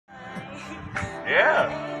Yeah.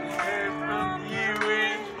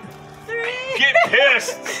 Get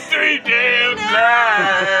pissed 3 damn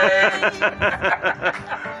nights.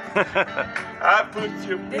 I put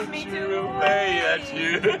your picture away at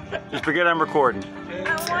you. Just forget I'm recording.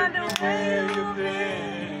 I wonder where you've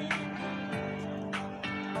been.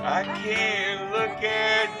 I can't look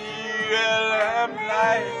at you and I'm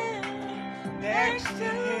lying next to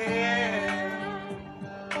him.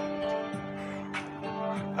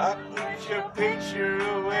 I put your picture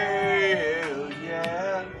away, oh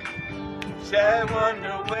yeah. I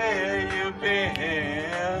wonder where you've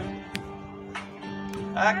been.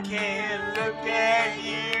 I can't look at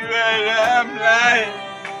you and I'm lying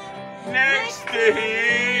next to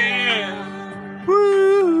him.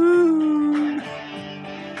 Woo!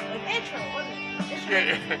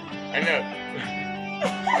 I know.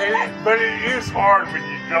 But it is hard when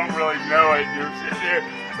you don't really know it. You're sitting there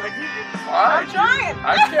like you can fly. I'm trying.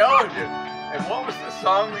 I'm telling you. And what was the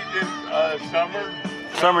song we did?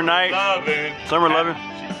 Summer night. Lovin'. Summer loving.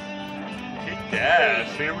 Kick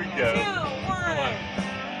ass. Here we go. 2, 1. Come on.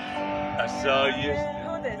 I saw you.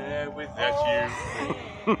 That's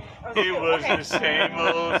you. It was the same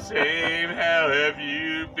old same. How have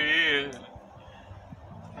you been?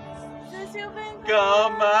 Since you've been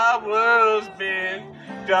Gone, my world's been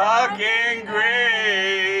dark and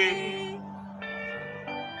gray.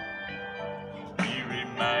 You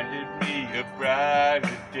reminded me of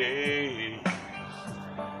brighter days.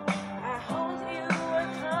 I hope you were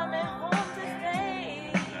coming home to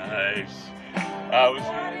stay. Nice. I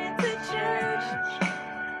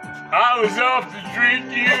was off to drink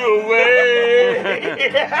you away.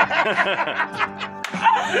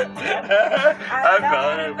 I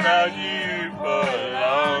thought about you for a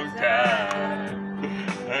long time.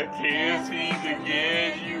 I can't seem to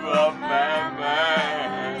get you off my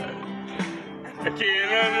mind. I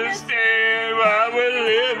can't understand why we're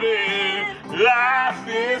living life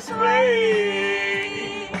this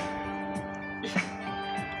way.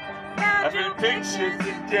 I've been pictured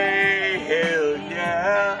today, hell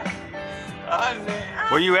yeah.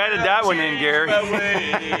 Well, you added that one in, Gary. I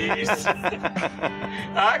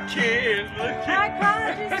can't look at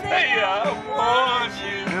you. I want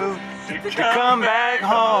you to come back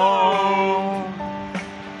home.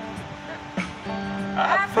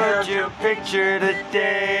 I Put your picture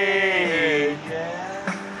today.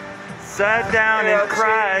 Sat down and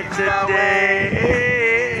cried today.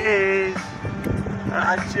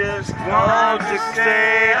 I just Want to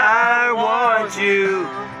say I want you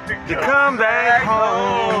to come back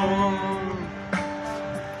home.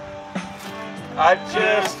 I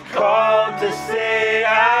just called to say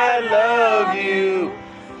I love you.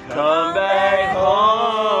 Come back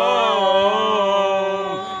home.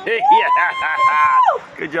 Yeah.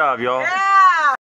 Good job, y'all.